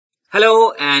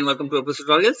Hello and welcome to Wordpress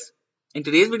tutorials. In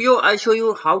today's video, I'll show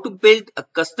you how to build a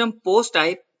custom post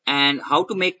type and how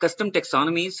to make custom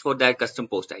taxonomies for that custom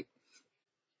post type.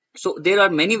 So there are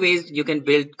many ways you can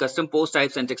build custom post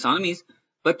types and taxonomies,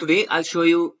 but today I'll show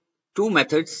you two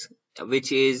methods,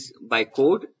 which is by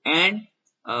code and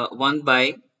one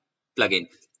by plugin,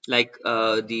 like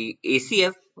the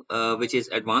ACF, which is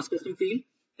Advanced Custom Field,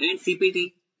 and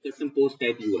CPT, Custom Post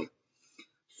Type UI.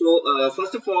 So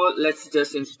first of all, let's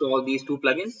just install these two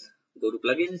plugins. Go to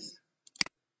plugins,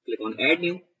 click on add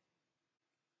new.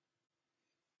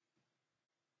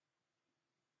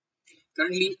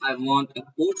 Currently, I want a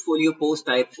portfolio post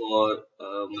type for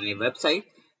my website,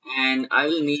 and I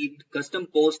will need custom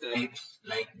post types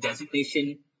like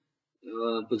designation,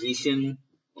 position,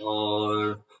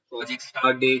 or project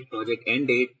start date, project end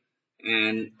date,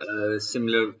 and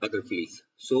similar other fields.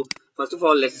 So first of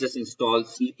all, let's just install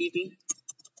CPT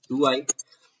UI,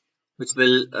 which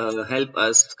will help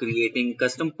us creating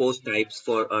custom post types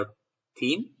for our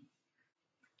theme.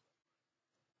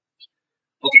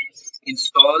 Okay,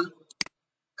 install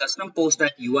custom post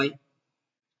type UI.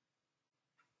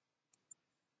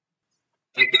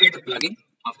 Activate the plugin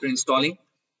after installing,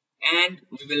 and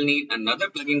we will need another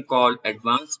plugin called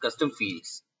Advanced Custom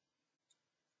Fields.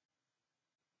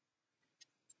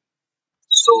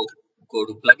 So go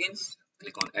to plugins,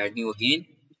 click on add new again,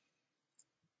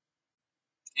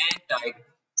 and type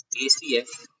ACF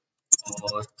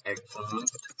or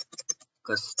Advanced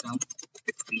Custom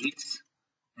Fields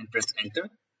and press enter.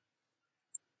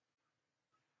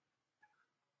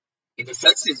 In the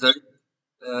search result,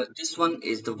 this one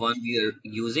is the one we are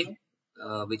using,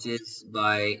 which is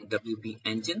by WP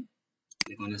Engine.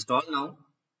 Click on install now.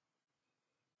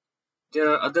 There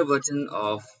are other versions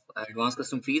of Advanced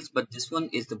Custom Fields, but this one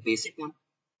is the basic one.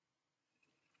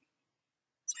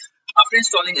 After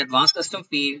installing Advanced Custom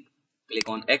Field, click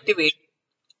on Activate.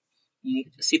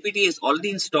 CPT is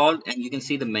already installed and you can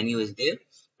see the menu is there.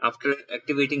 After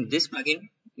activating this plugin,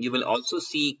 you will also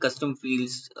see Custom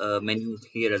Fields menu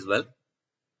here as well.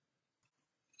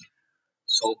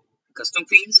 So, Custom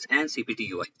Fields and CPT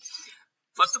UI.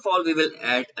 First of all, we will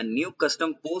add a new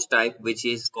custom post type which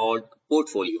is called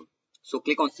Portfolio. So,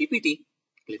 click on CPT,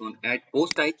 click on Add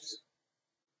Post Types,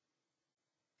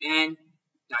 and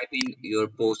type in your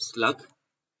post slug,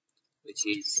 which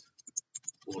is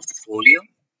Portfolio,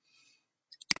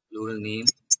 plural name,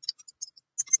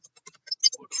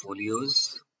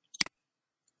 portfolios,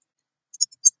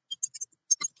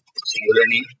 singular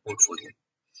name, portfolio.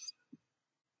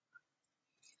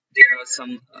 There are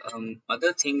some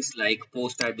other things like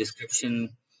post type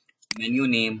description, menu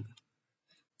name.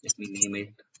 Let me name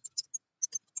it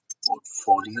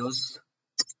portfolios.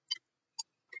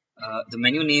 The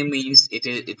menu name means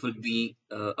it will be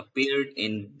appeared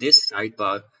in this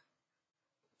sidebar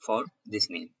for this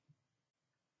name.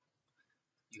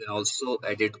 You can also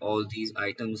edit all these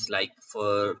items, like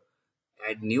for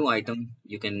add new item,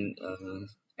 you can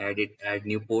add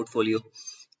new portfolio,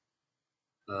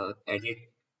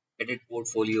 edit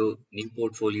portfolio, new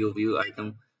portfolio, view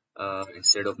item.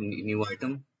 Instead of new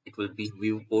item, it will be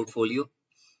view portfolio,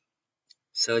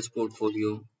 search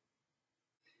portfolio,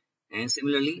 and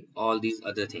similarly all these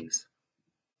other things.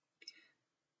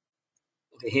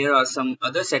 Okay, here are some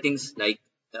other settings, like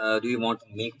do you want to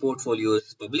make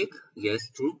portfolios public? Yes,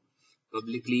 true.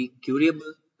 Publicly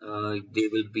curable, they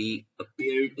will be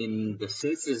appeared in the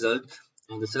search result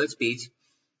on the search page.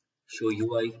 Show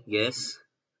UI, yes.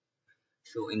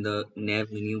 Show in the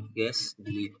nav menu, yes.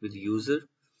 Delete with user,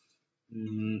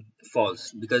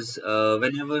 false, because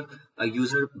whenever a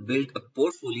user build a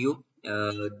portfolio,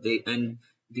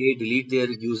 they delete their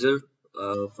user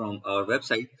from our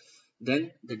website,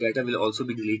 then the data will also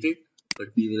be deleted, but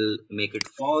we will make it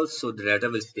false so the data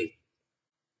will stay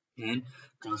and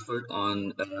transferred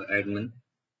on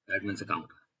admin's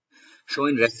account. Show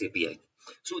in REST API.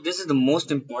 So this is the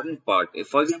most important part. If,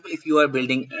 for example, if you are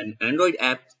building an Android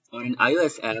app or an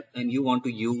iOS app and you want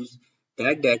to use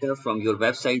that data from your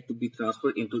website to be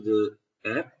transferred into the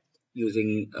app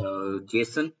using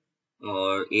JSON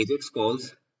or AJAX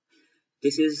calls,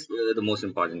 this is the most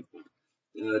important part.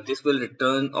 This will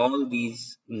return all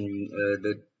these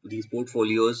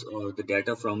portfolios or the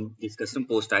data from this custom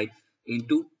post type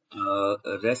into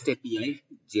a REST API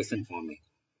JSON format.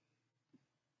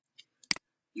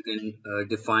 You can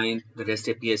define the REST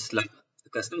API slug, the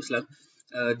custom slug.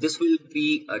 This will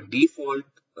be a default.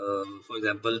 For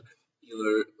example,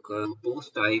 your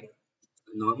post type,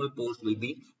 normal post will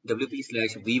be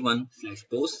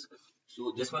wp/v1/post.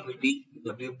 So this one will be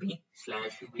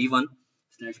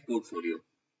wp/v1/portfolio.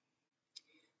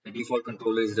 The default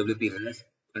controller is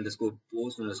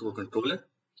wp_rest_post_controller.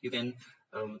 You can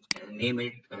name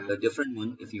it a different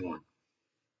one if you want.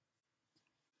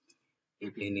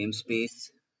 API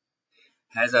namespace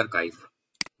has archive.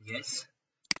 Yes,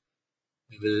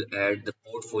 we will add the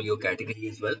portfolio category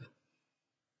as well.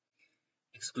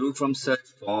 Exclude from search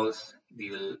false.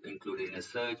 We will include it in a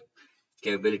search.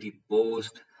 Capability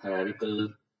post hierarchical.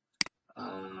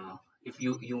 If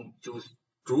you choose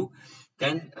true,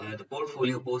 then the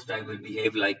portfolio post type will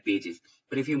behave like pages.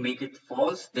 But if you make it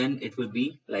false, then it will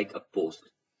be like a post.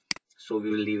 So we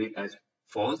will leave it as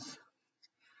false.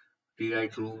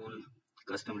 Rewrite rule,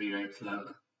 custom rewrite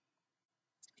slug.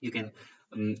 You can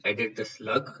edit the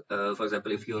slug. For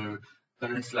example, if your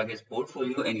current slug is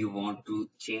portfolio and you want to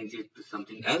change it to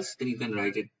something else, then you can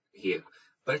write it here.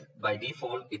 But by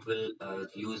default, it will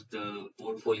use the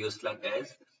portfolio slug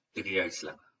as the rewrite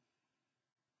slug.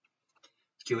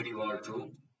 Query var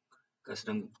true,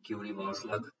 custom query var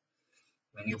slug,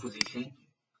 menu position.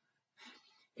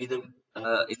 Either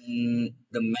in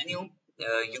the menu,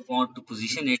 you want to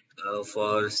position it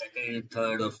for second,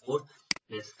 third, or fourth.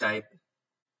 Let's type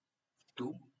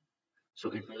 2.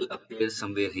 So it will appear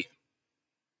somewhere here.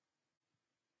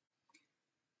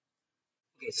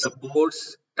 Okay,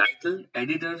 supports title,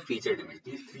 editor, featured image.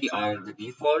 These three are the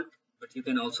default, but you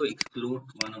can also exclude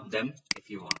one of them if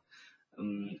you want.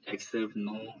 Except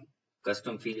no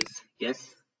custom fields,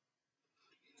 yes.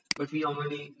 But we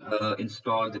already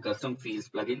installed the custom fields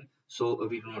plugin, so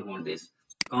we do not want this.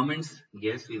 Comments,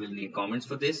 yes, we will need comments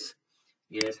for this.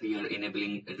 Yes, we are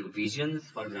enabling revisions.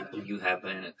 For example, you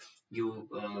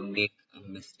make a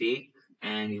mistake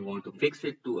and you want to fix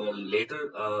it to a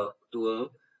later to a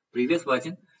previous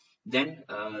version, then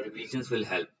revisions will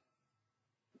help.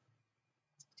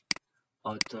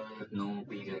 Author, no,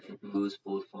 page attributes,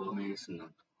 post formats, no.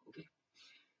 Okay.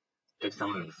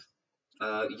 Taxonomies.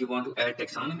 You want to add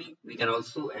taxonomy? We can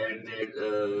also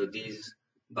add these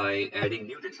by adding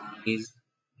new taxonomies,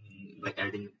 by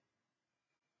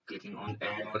clicking on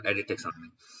add or edit taxonomy.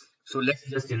 So let's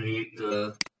just generate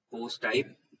the post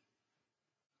type.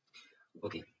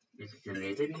 Okay, it's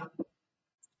generated now.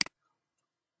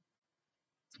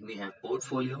 We have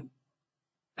portfolio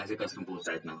as a custom post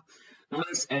type now. Now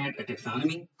let's add a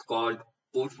taxonomy called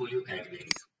portfolio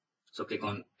categories. So click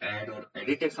on add or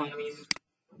edit taxonomies.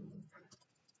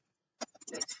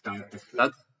 Let's start the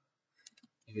slug.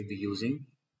 We will be using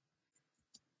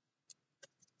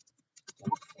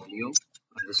portfolio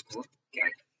underscore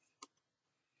cat.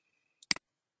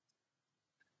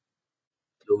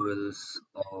 Plurals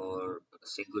or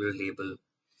singular label.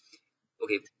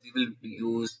 Okay, we will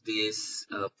use this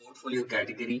portfolio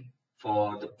category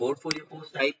for the portfolio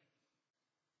post type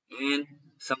and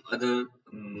some other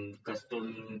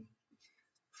custom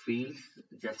fields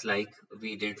just like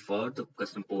we did for the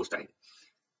custom post type.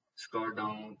 Scroll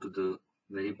down to the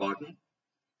very bottom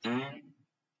and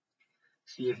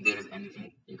see if there is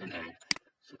anything you can add.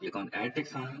 So click on add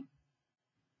taxonomy.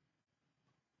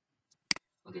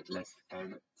 Okay, let's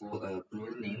add a plural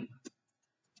name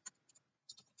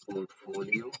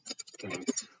portfolio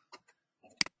cats.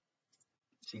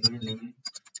 Single name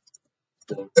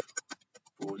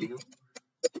portfolio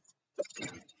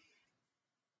cat.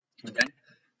 And then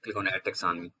click on add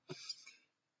taxonomy.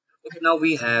 Okay, now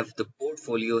we have the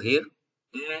portfolio here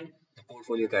and the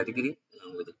portfolio category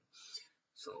along with it.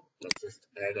 So let's just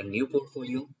add a new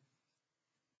portfolio.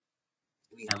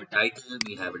 We have a title,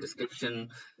 we have a description,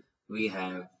 we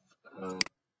have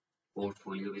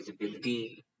portfolio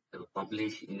visibility,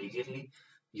 publish immediately,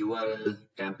 URL,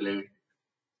 template,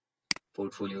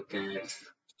 portfolio cats.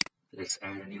 Let's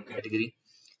add a new category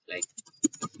like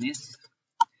business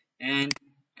and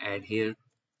add here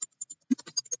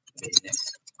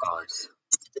business cards.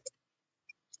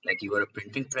 Like you are a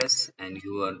printing press and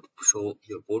you are show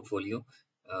your portfolio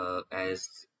as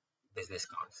business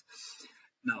cards.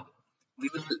 Now we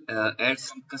will add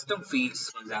some custom fields,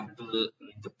 for example,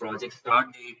 the project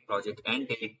start date, project end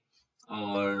date,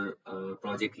 or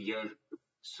project year.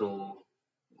 So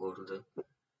go to the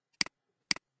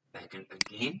backend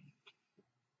again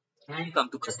and come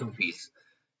to custom fields.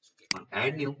 So click on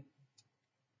add new.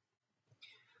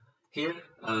 Here,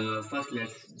 first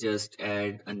let's just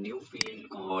add a new field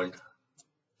called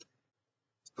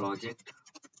project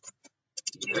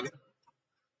year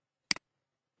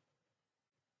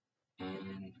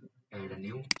and add a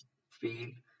new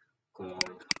field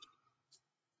called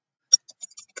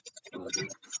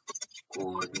project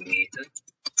coordinator.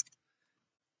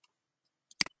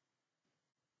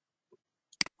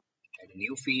 Add a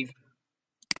new field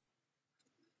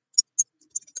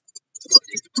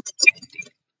project end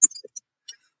date.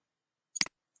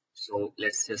 So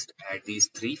let's just add these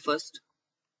three first.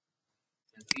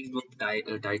 The field group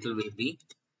title will be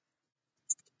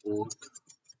portfolio.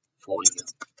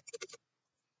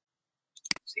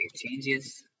 Save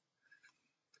changes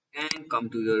and come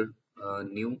to your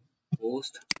new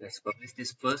post. Let's publish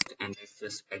this first and let's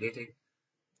just edit it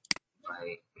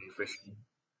by refreshing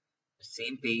the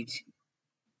same page.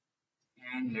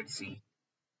 And let's see,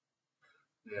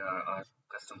 there are our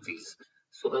custom fields.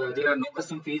 So there are no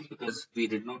custom fields because we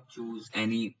did not choose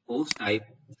any post type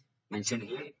mentioned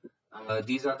here.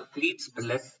 These are the fields, but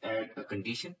let's add a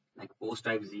condition like post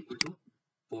type is equal to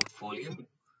portfolio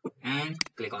and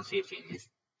click on save changes.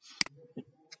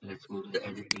 Let's go to the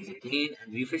edit page again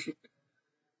and refresh it.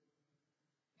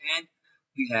 And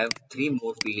we have three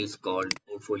more fields called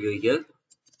portfolio year.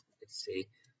 Let's say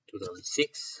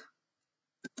 2006,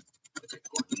 project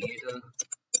coordinator,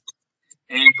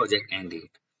 and project end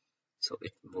date. So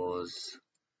it was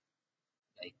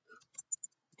like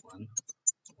 1/1/2010.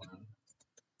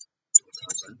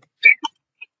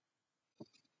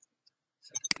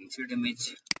 Set a featured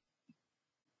image,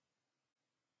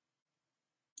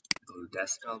 go to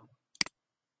desktop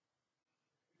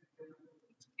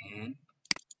and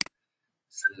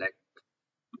select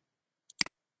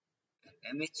an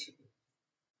image,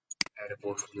 add a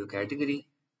portfolio category,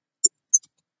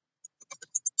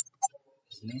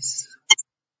 business,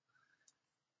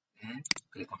 and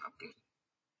click on update.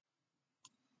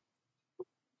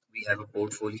 We have a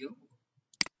portfolio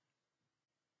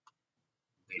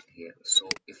built here. So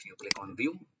if you click on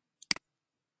view,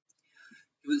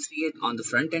 you will see it on the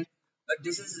front end, but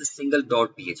this is a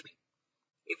single.php.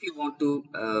 If you want to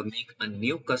make a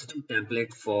new custom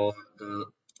template for the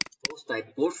post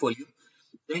type portfolio,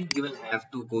 then you will have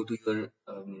to go to your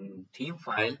theme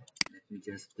file. Let me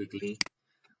just quickly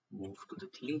move to the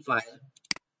theme file.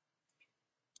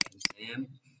 Exam.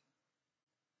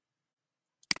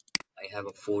 I have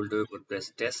a folder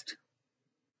WordPress test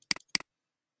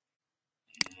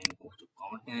and go to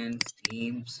contents,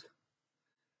 themes,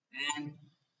 and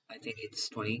I think it's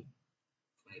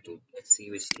 2022. Let's see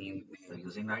which theme we are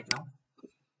using right now.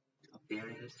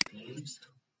 Appearance, themes.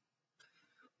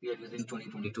 We are using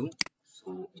 2022. So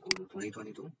go to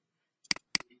 2022.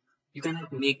 You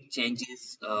cannot make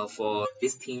changes for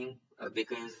this theme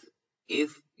because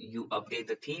if you update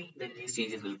the theme, then these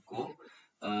changes will go.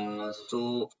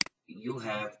 So you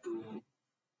have to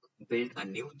build a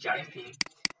new child theme,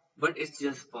 but it's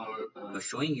just for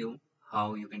showing you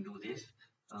how you can do this.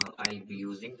 I'll be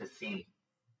using the same.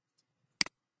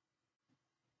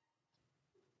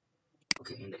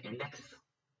 Okay, in the index,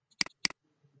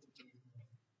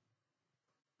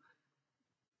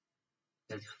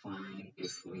 that's fine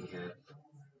if we have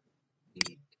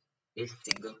the if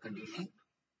single condition.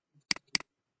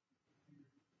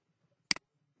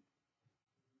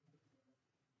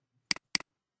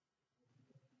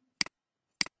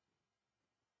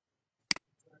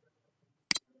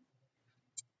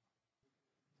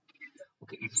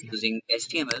 Okay, it's using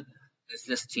HTML. Let's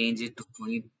just change it to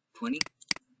 2020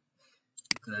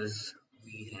 because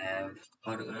we have,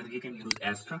 or you can use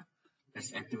Astra.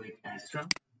 Let's activate Astra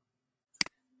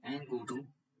and go to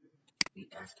the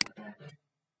Astra tab,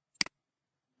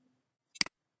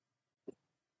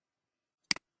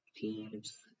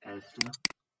 themes, Astra,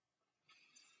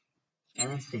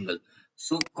 and single.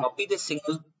 So copy the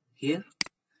single here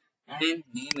and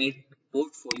name it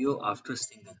portfolio after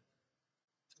single,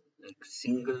 like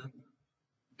single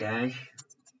dash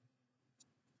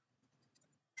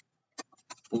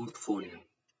portfolio.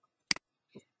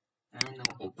 And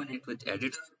now open it with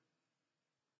editor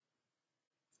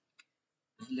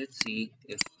and let's see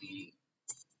if we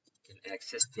can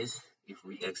access this, if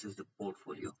we access the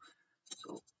portfolio.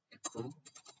 So echo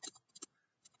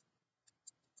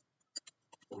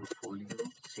portfolio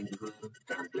single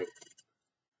template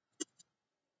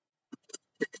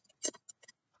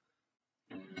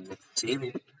and let's save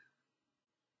it.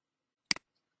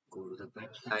 Go to the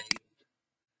website,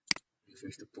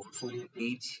 refresh the portfolio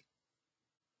page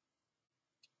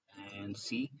and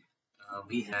see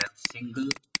we have single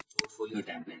portfolio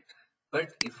template. But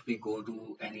if we go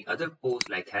to any other post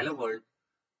like hello world,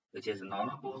 which is a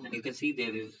normal post, and you can see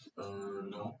there is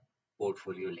no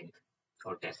portfolio link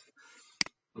or test.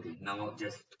 Okay, now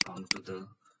just come to the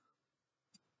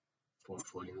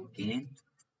portfolio again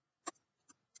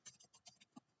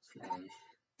slash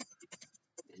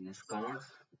business cards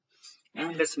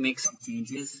and let's make some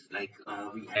changes like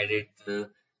we added the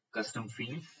custom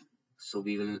fields, so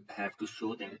we will have to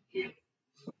show them here.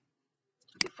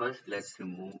 Okay, first let's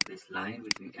remove this line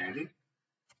which we added.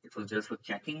 It was just for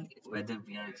checking whether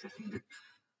we are accessing the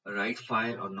right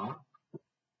file or not.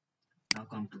 Now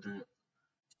come to the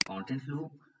content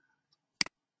loop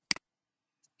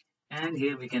And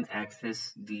here we can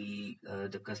access the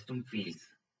custom fields.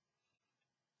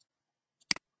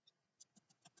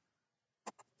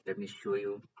 Let me show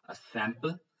you a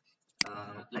sample.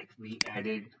 Like we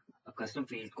added a custom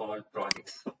field called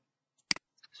projects.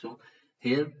 So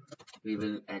here we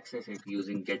will access it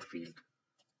using get field.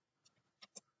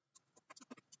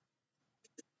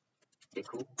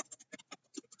 Echo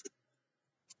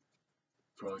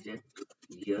project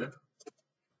year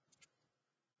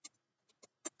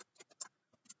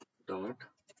dot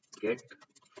get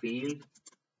field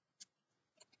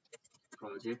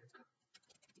project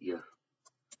year.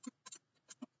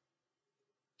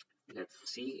 Let's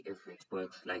see if it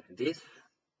works like this.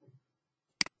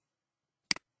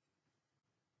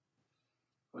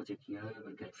 Project year,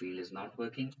 but get field is not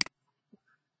working.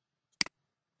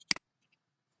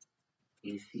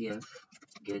 ACF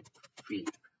get field.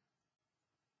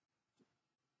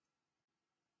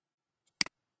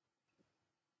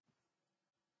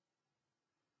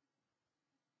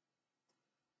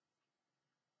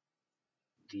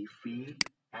 The field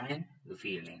and the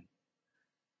field name.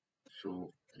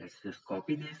 So let's just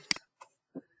copy this,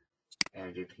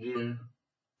 add it here,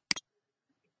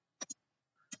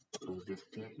 close this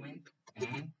statement,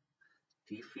 and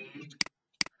the field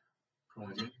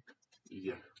project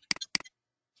year.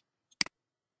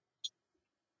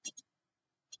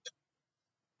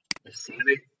 Let's save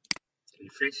it,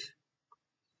 refresh.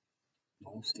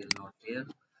 No, still not there.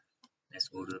 Let's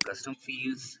go to the custom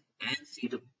fields and see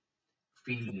the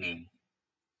field name.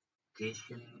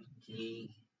 Location,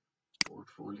 key,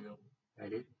 portfolio,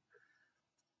 edit,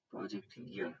 project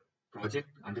year. Project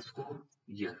underscore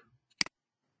year.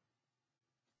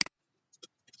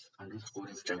 Underscore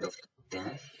instead of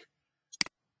dash.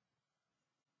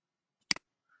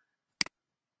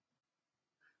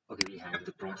 Okay, we have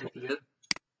the project here.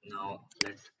 Now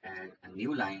let's add a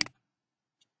new line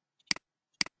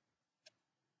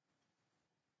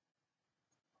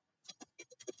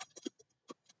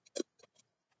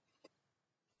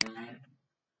and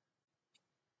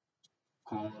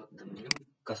call the new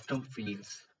custom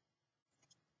fields.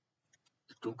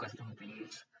 The two custom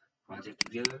fields, project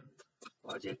year,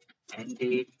 project end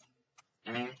date,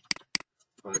 and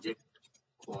project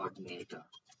coordinator.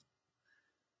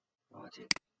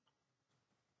 Project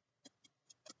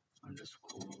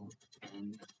underscore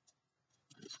end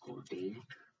underscore date,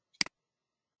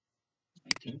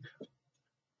 I think.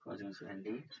 Project underscore end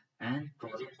date and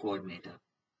project coordinator.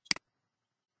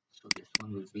 So this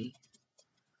one will be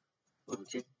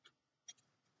project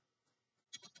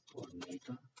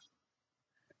coordinator.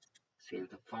 Save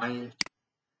the file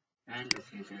and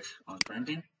let's refresh on front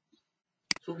end.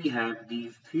 So we have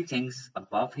these three things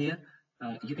above here.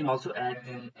 You can also add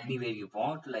them anywhere you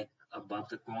want, like above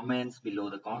the comments, below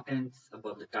the contents,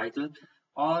 above the title,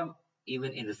 or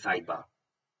even in the sidebar.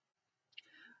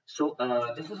 So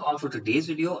this was all for today's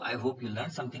video. I hope you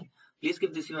learned something. Please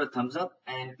give this video a thumbs up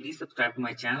and please subscribe to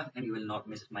my channel and you will not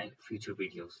miss my future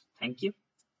videos. Thank you.